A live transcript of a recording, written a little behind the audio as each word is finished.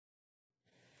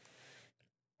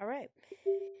Alright.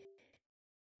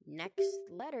 Next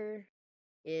letter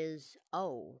is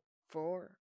O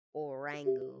for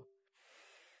Orangu.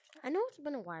 I know it's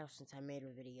been a while since I made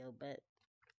a video, but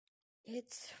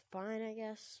it's fine, I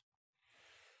guess.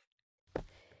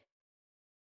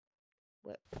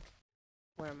 Where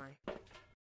am I?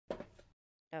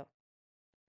 Oh.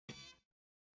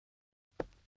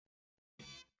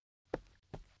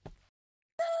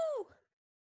 No!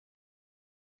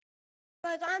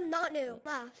 Guys, I'm not new.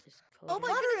 Oh my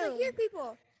goodness, I hear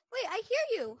people. Wait, I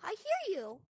hear you. I hear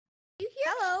you. You hear?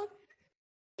 Hello.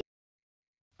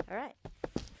 Alright.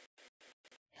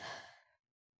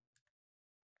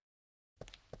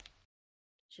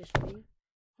 Just me.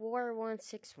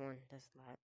 4161. That's a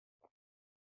lot.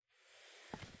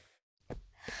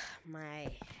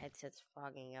 My headset's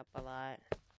fogging up a lot.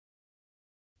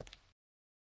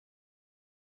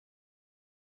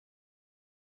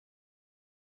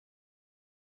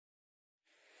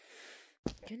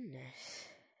 Goodness.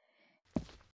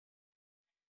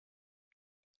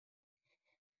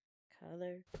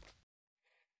 Color.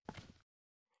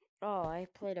 Oh, I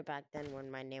played it back then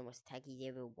when my name was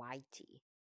TechyDavid YT.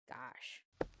 Gosh.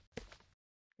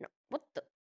 No, what the?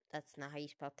 That's not how you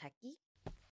spell techie.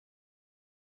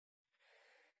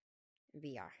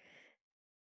 VR.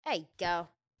 Hey, go.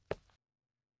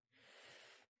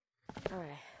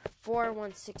 Alright.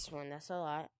 4161. That's a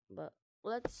lot. But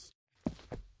let's.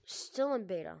 Still in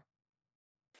beta.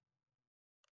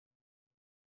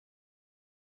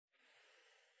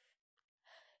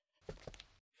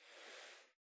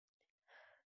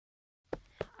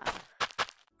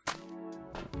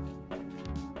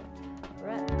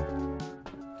 Right.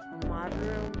 Mod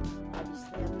room.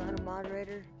 Obviously, I'm not a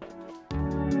moderator.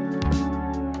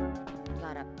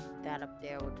 Got that up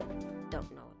there.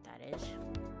 Don't know what that is.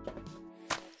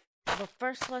 But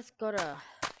first, let's go to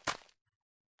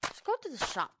the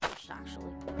shop first,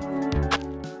 actually.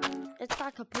 It's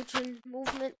got capuchin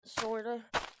movement, sorta.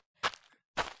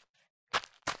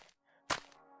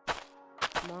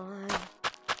 Come on.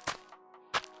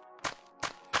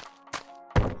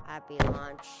 Happy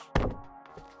launch.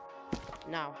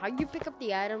 Now, how you pick up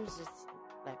the items is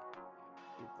like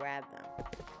you grab them.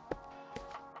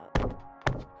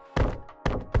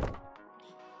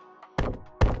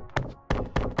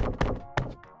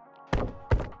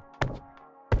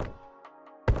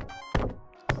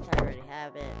 Since I already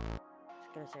have it,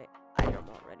 it's gonna say item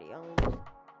already owned.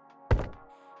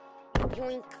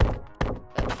 Yoink.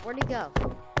 Where'd he go?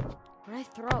 Where'd I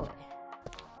throw it?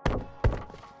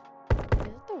 Is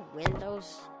it the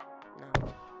windows? No.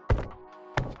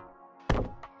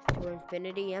 To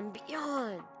infinity and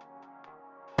beyond.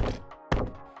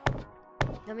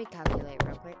 Let me calculate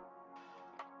real quick.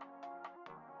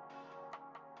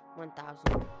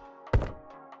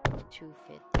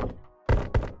 1,250.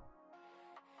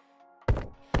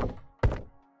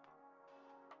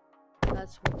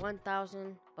 That's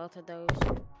 1,000. Both of those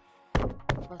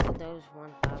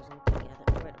 1,000 together.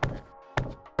 Wait a minute.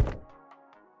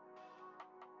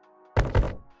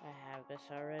 I have this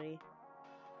already.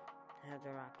 I have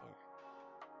the rocket.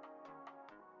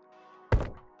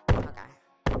 Okay.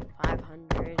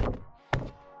 500.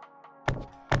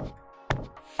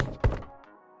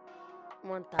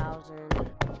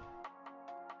 1,000.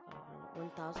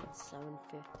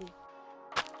 1,750.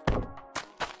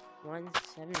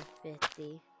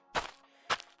 1,750.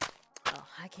 Oh,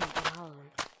 I can't get all of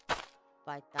them.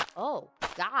 Like that. Oh,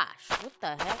 gosh. What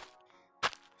the heck?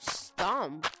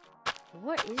 Stump.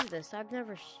 What is this? I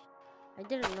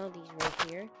didn't know these were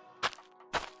here.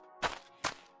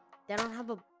 They don't have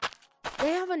they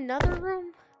have another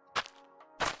room?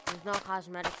 There's no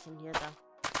cosmetics in here, though.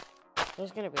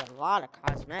 There's gonna be a lot of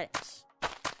cosmetics.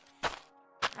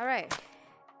 Alright.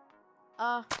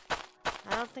 I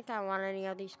don't think I want any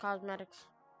of these cosmetics.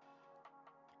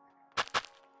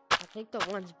 I'll take the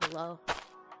ones below.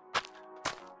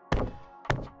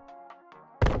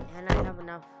 And I have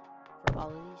enough for all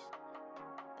of these.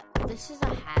 This is a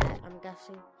hat, I'm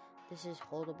guessing. This is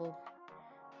holdable.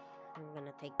 I'm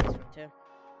gonna take this one too.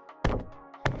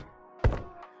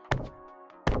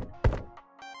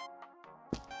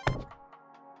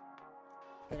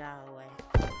 Get out of the way.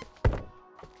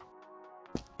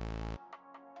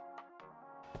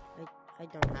 I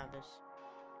don't have this.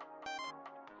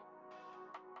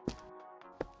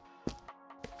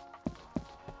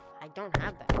 I don't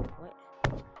have that. What?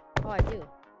 Oh, I do.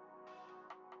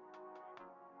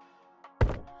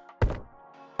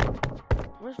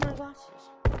 Where's my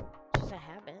glasses? Just a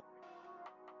habit.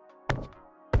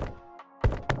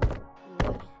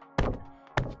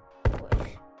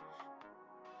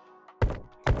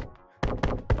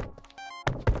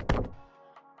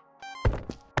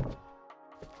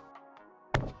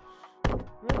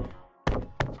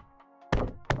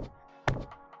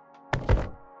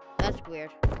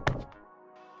 weird.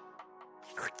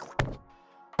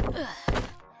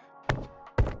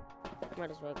 Might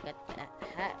as well get that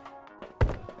hat.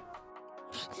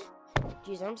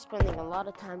 Jeez, I'm spending a lot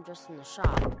of time just in the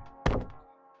shop.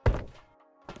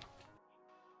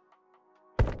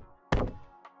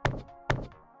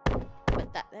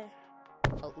 Put that there.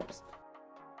 Oh, oops.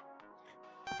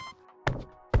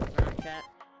 Not that.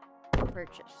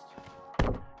 Purchased.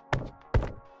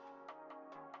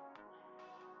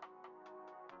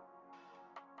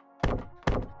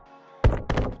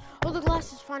 Oh, the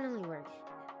glasses finally work.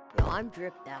 Yo, I'm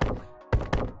dripped out.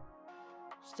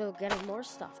 Still getting more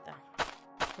stuff though.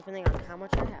 Depending on how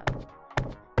much I have.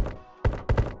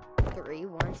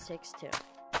 3162.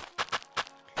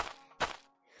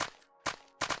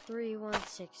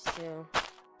 3162.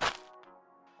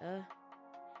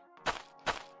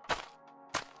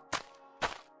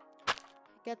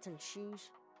 Get some shoes.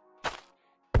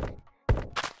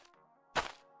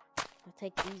 I'll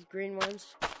take these green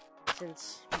ones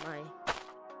since my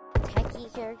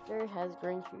Techie character has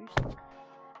green shoes.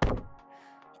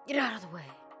 Get out of the way.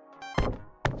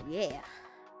 Yeah.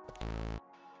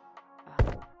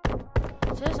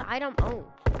 It says item owned.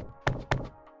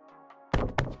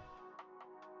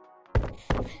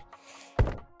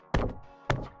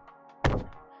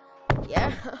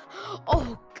 Yeah.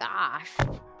 Oh gosh.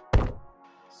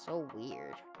 So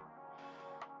weird.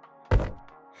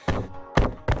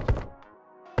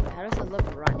 How does it look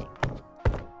running?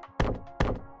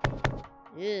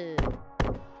 Ew.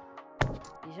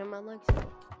 These are my legs.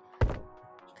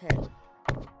 Okay.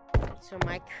 So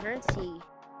my currency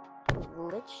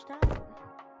glitched out?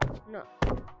 No,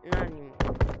 not anymore.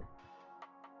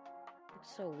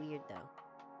 Looks so weird though.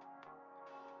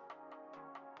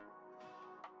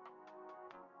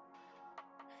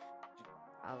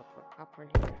 I'll popcorn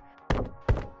here.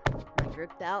 I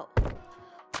dripped out.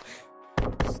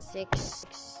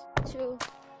 662.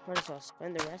 Might as well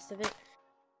spend the rest of it.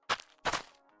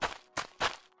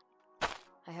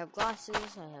 I have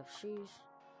glasses, I have shoes.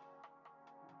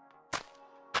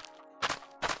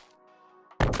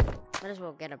 Might as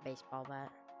well get a baseball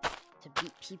bat to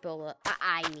beat people up.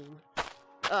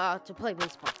 To play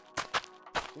baseball.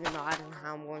 Even though I don't know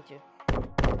how I'm going to.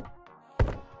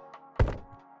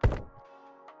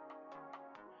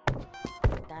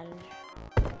 Put that in.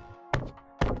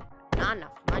 Not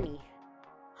enough money.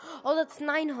 Oh, that's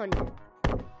 900.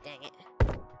 Dang it.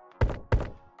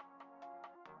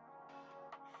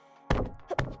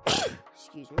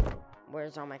 Excuse me.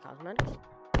 Where's all my cosmetics?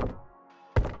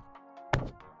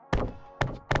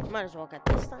 Might as well get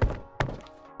this done.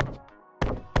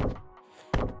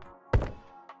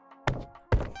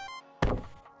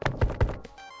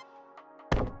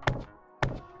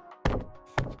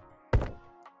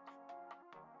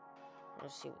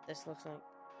 Let's see what this looks like.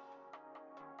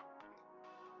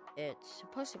 It's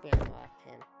supposed to be on the left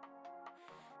hand.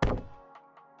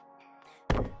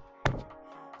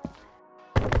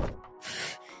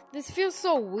 This feels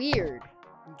so weird.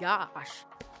 Gosh.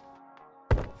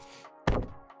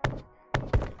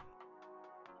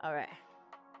 Alright.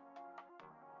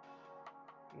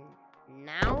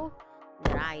 Now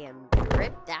that I am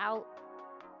dripped out,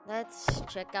 let's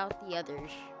check out the other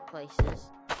places.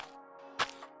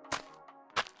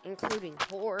 Including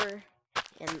horror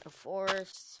and the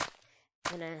forest.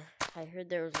 And I heard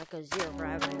there was like a zero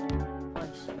gravity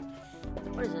place.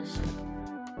 What is this?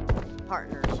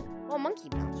 Partners. Oh, monkey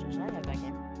bouncers. I have that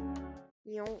game.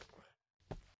 You know,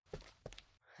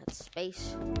 that's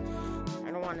space.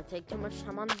 I don't want to take too much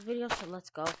time on this video, so let's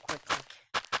go quickly.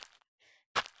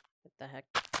 What the heck?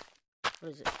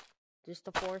 What is it? Just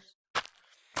the forest?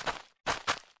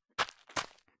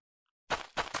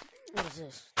 What is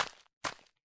this?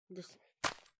 This.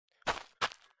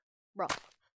 Bro,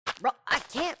 I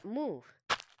can't move.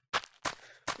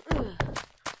 Ugh.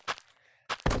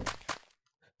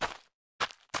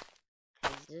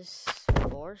 Is this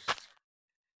forced?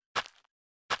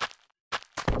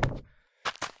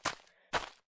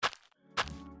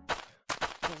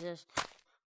 Is this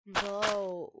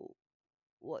blow?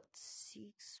 What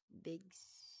seeks big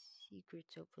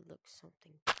secrets overlook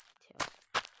something details?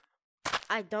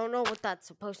 I don't know what that's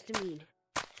supposed to mean.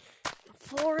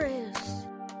 Forest.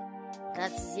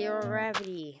 That's zero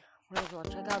gravity. Might as well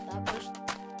check out that first.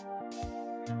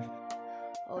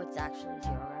 Oh, it's actually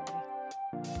zero gravity.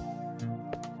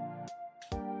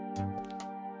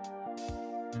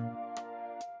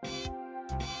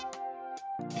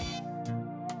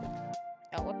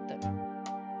 Oh, what the?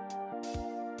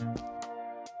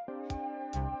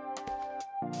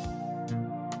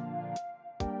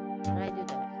 How did I do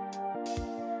that?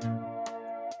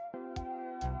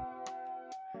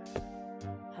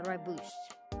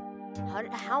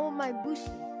 How am I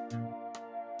boosting?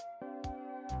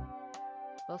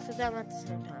 Both of them at the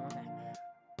same time, okay.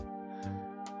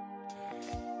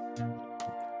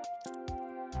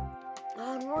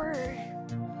 Onward!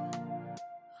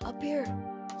 Up here!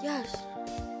 Yes!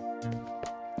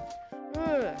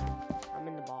 I'm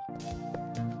in the ball.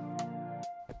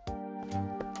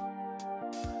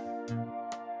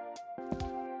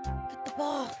 Get the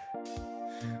ball!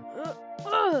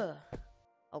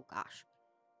 Oh gosh.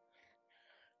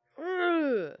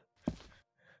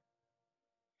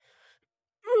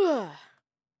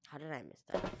 How did I miss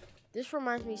that? This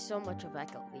reminds me so much of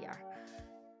Echo VR.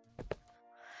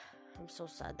 I'm so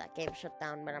sad that game shut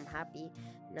down, but I'm happy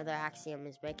another Axiom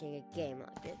is making a game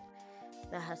like it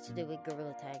that has to do with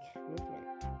Gorilla Tag movement.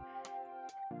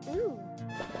 Ooh.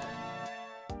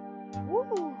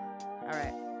 Woo!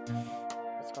 Alright.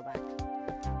 Let's go back.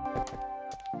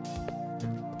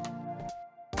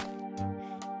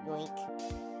 Yoink.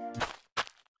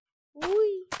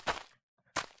 Whee!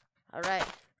 Alright.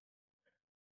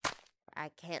 I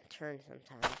can't turn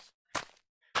sometimes.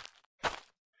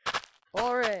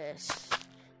 Forest.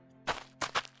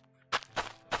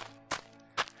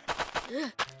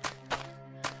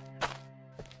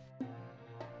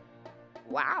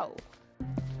 Wow.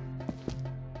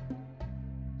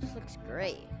 This looks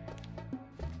great.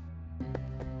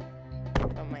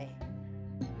 Oh, my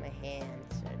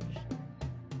hands are just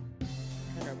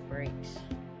kind of breaks.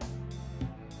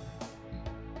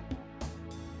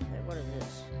 Wait, what is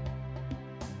this?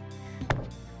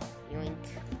 Yoink.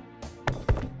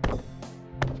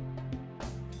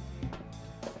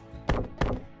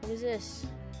 What is this?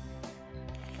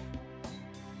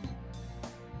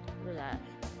 What is that?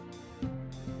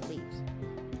 Leaves.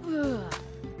 Ugh.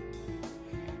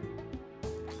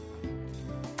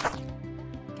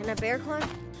 Can a bear climb?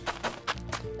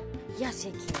 Yes,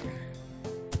 it can.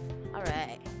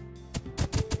 Alright.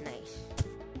 Nice.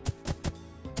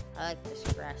 I like this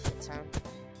grassy sound.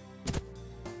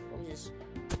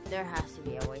 There has to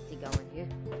be a way to go in here.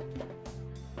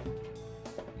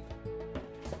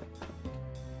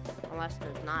 Unless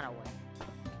there's not a way.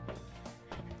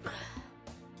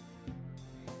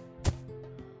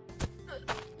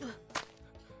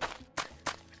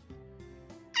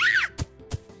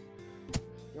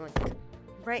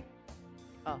 Right.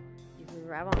 Oh, you can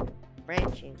grab on.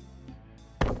 Branching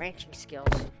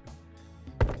skills.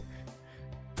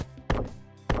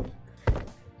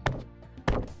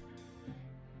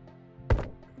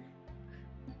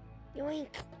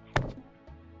 Yoink.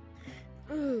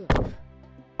 Ooh. I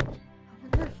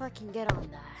wonder if I can get on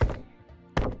that.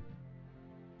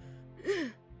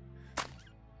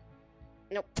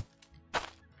 Nope.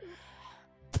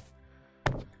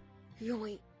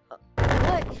 Yoink.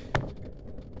 What?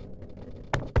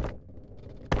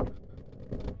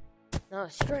 That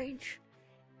was strange.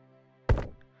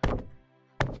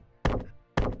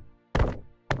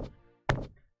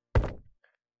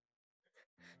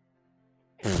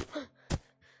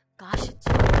 Gosh, it's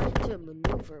hard to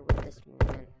maneuver with this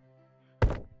movement.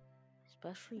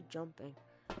 Especially jumping.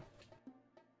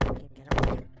 Can't get up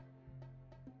there.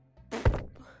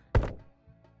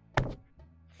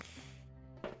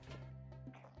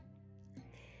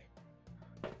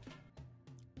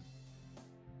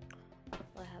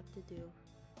 What I have to do.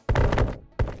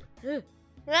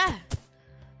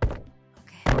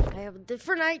 Okay, I have a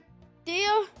different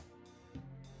idea.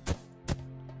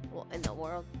 What in the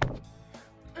world?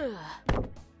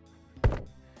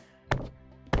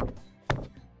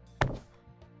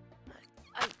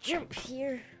 I jump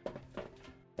here.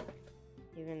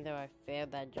 Even though I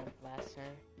failed that jump last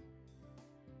time.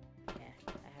 Yeah,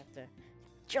 I have to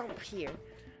jump here.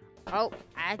 Oh,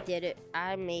 I did it.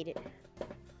 I made it.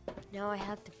 Now I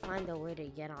have to find a way to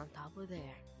get on top of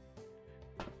there.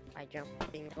 By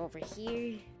jumping over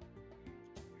here.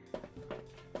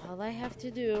 All I have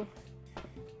to do.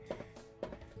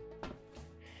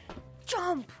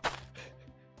 Jump!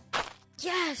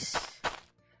 Yes!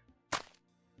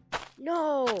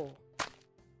 No!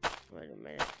 Wait a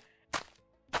minute.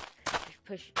 Just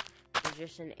push. There's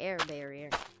just an air barrier.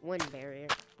 Wind barrier.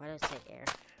 Why did I say air?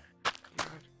 Come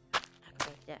on. I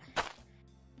can make that.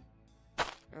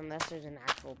 Unless there's an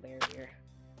actual barrier.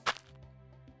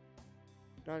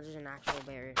 No, there's an actual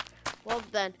barrier. Well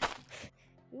then.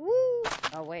 Woo!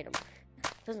 Oh, wait a minute.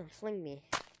 It doesn't fling me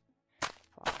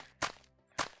far.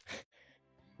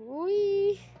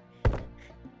 Whee!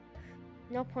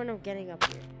 No point of getting up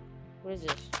here. What is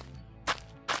this?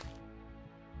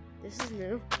 This is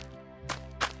new.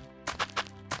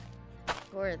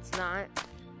 Or it's not.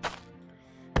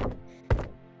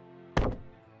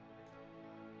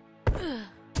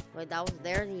 Wait, that was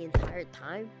there the entire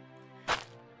time? Are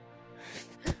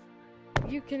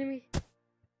you kidding me?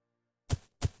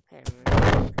 Wait a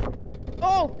minute.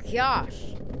 Oh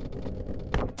gosh!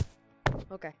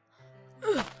 Okay.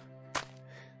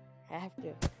 I have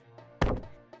to.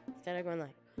 Instead of going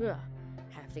like, I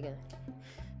have to go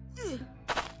like,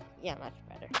 yeah, much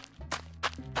better.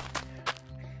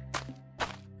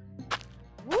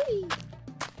 Whee!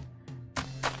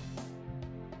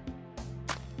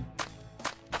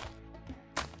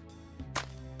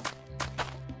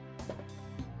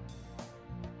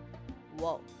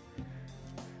 Whoa.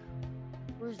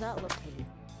 Where's that located?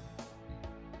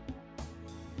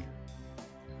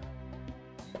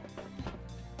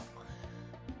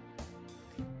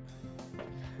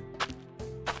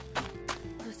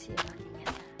 Let's see if I can get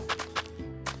that.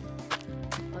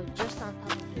 Oh, just on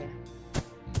top of here.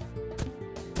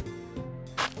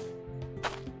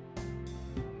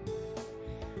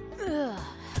 Ugh.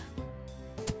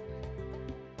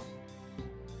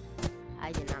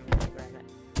 I did not mean to grab it.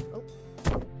 Oh.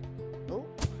 Oh.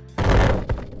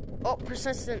 Oh,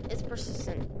 persistent. It's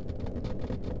persistent.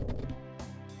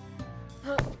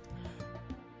 You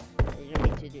don't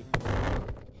need to do.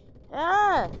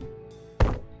 Ah!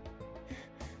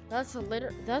 That's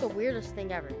the weirdest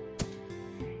thing ever.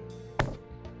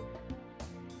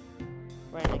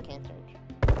 Right, I can't turn.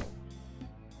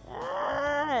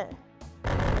 Ah!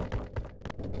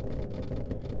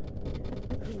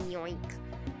 Yoink.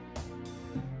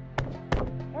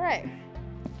 Alright.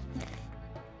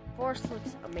 Forest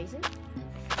looks amazing.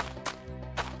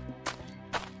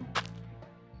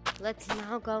 Let's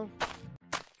now go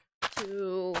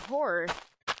to horror.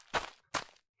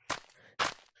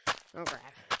 Oh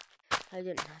crap. I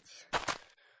did not.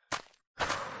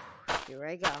 Here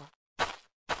I go.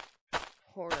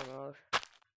 Horror mode.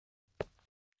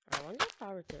 I wonder if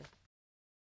I were to.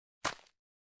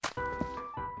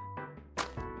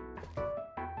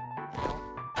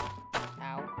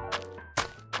 Ow.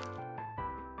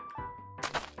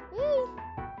 Whee!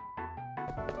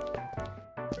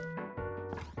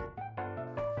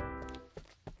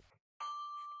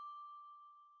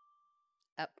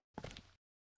 Up.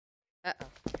 Uh-oh.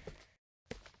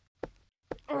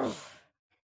 Ugh.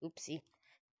 Oopsie.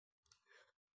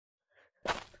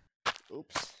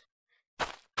 Oops.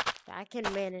 I can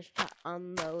manage to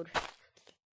unload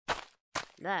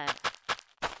that.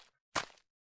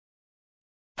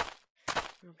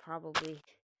 I'll probably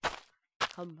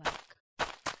come back.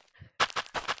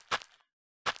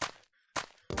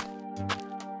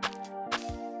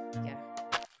 Yeah.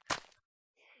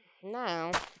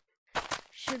 Now,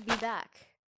 should be back.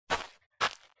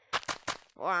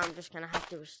 Or I'm just gonna have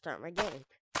to restart my game.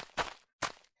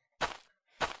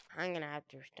 I'm gonna have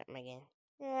to restart my game.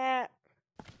 Yeah.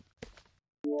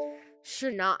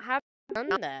 Should not have done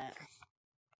that.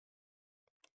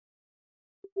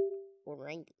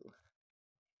 Orangu.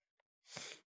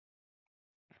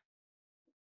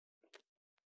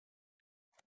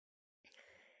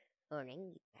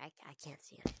 Orangu. I can't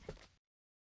see anything.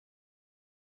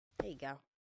 There you go.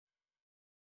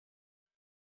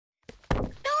 Know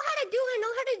how to do it.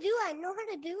 Know how to do it. Know how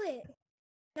to do it.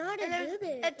 Know how to do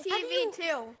this. A TV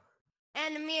too,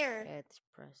 and a mirror. It's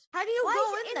press. How do you Why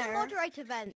go is it in in there? the motorized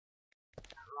event?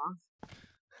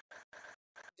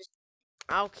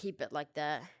 I'll keep it like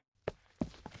that.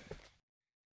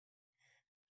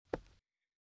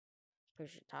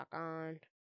 Push it talk on.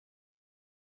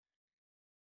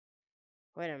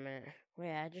 Wait a minute.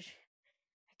 Wait, I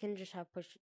can just have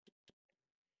push it.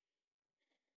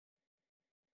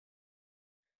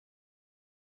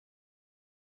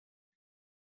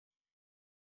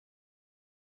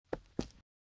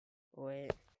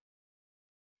 Wait.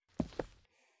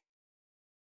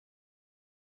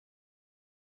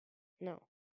 No.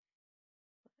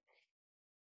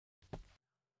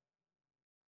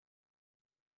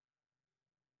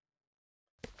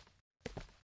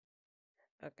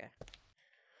 Okay.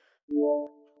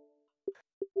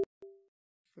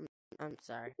 I'm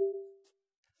sorry.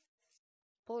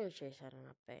 Polar Chase had an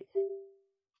update.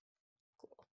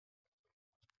 Cool.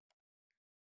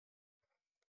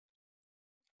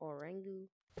 Orangu.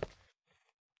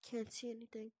 Can't see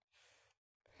anything.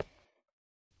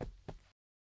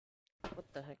 What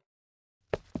the heck?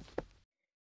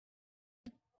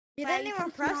 You Well, didn't you even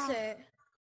can press smell. it.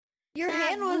 Your Yeah,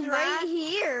 hand was Goomba. right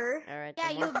here. Alright, Yeah,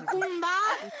 the you more people- Goomba.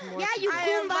 the more Yeah, you people-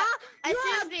 Goomba. I You see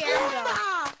have the end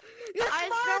Goomba. You're I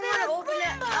smarter still than a want to open it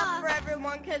Goomba. up for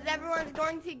everyone because everyone's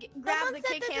going to grab Someone the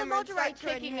said kick there's a hammer and start motorized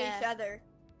hood kicking here. each other.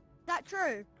 Is that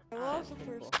true? Ah, Well, that's the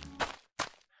pretty first. cool.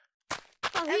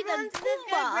 Oh, he's Everyone's a just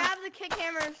gonna Goomba. grab the kick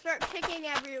hammer and start kicking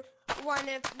everyone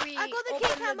if we I got the open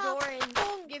kick the hammer. door and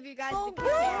Boom, give you guys boom, the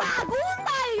kick Goomba, hammer.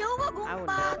 Goomba, you're a I would Goomba.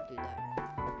 not do that.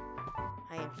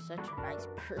 I am such a nice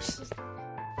person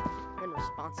and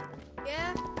responsible.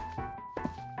 Yeah?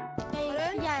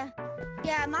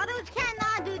 Yeah, models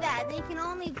cannot do that. They can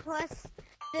only press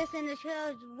this in the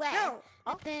shell's way. No.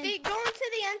 Then, See, go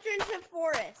into the entrance of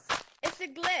forest. It's a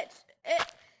glitch.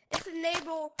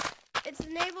 It's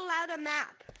enable out a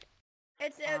map.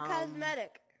 It's a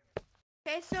cosmetic.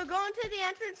 Okay, so go into the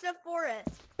entrance of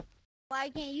forest. why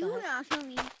can't you now show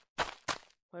me?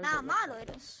 What does Nah, it look model like?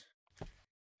 it.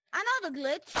 I know the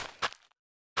glitch.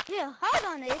 Yeah, hold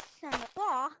on this on the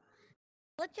wall.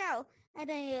 Watch out. And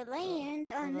then you land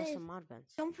on that's this. some mod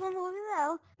vents. Jump from over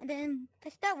there. And then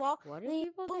push that wall. What do and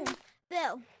people boom, do?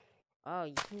 Bill. Oh,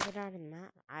 you can get out of the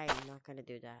map? I am not gonna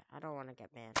do that. I don't want to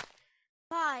get banned.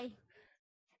 Bye.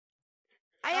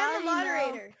 I am the already know.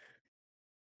 moderator.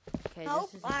 Okay,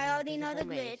 Nope, this is I already know the whole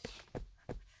maze. glitch.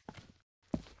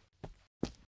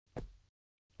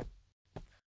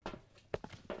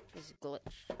 This is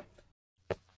glitched.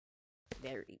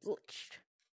 Very glitched.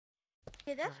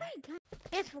 Yeah, that's right.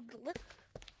 It's for glitch.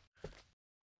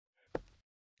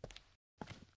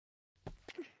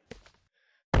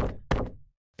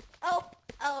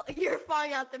 Oh, you're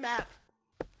falling out the map.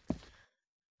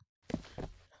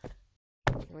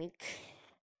 Link.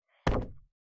 Okay,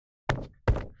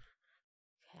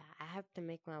 I have to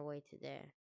make my way to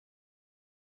there.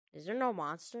 Is there no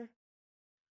monster?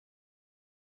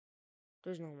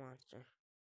 There's no monster.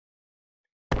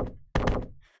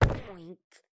 Link.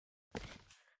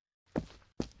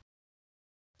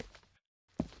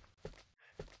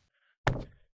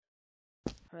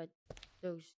 What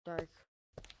those dark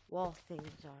wall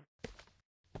things are.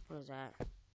 What is that?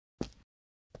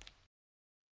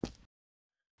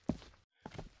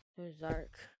 Those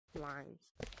dark lines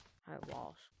are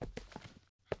walls.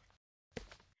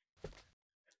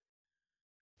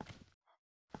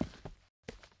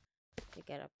 To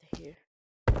get up to here.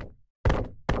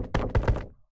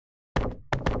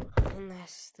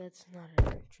 Unless that's not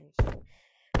an entrance.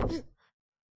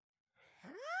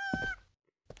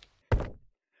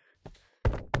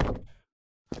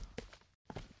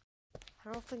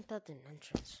 I don't think that's an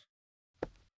entrance.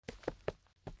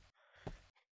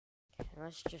 Okay,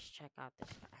 let's just check out this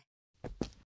guy.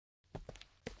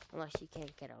 Unless you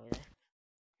can't get over there.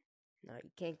 No,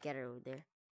 you can't get over there.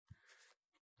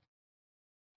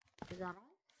 Is that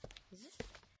all? Is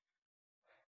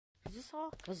this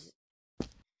all? Because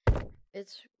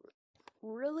it's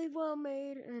really well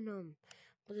made and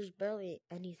but there's barely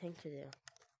anything to do.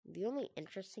 The only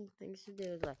interesting things to do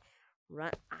is like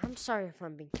run. I'm sorry if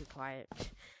I'm being too quiet.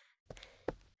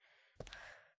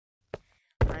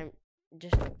 I'm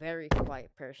just a very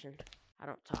quiet person. I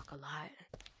don't talk a lot.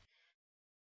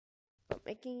 But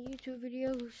making YouTube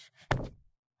videos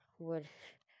would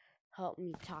help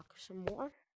me talk some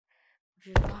more, which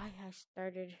is why I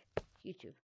started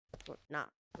YouTube. Well, not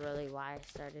really why I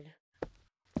started,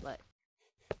 but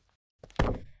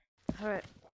alright.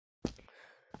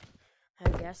 I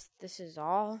guess this is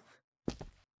all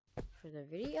for the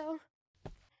video.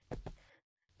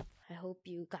 I hope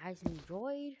you guys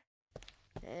enjoyed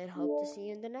and hope to see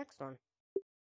you in the next one.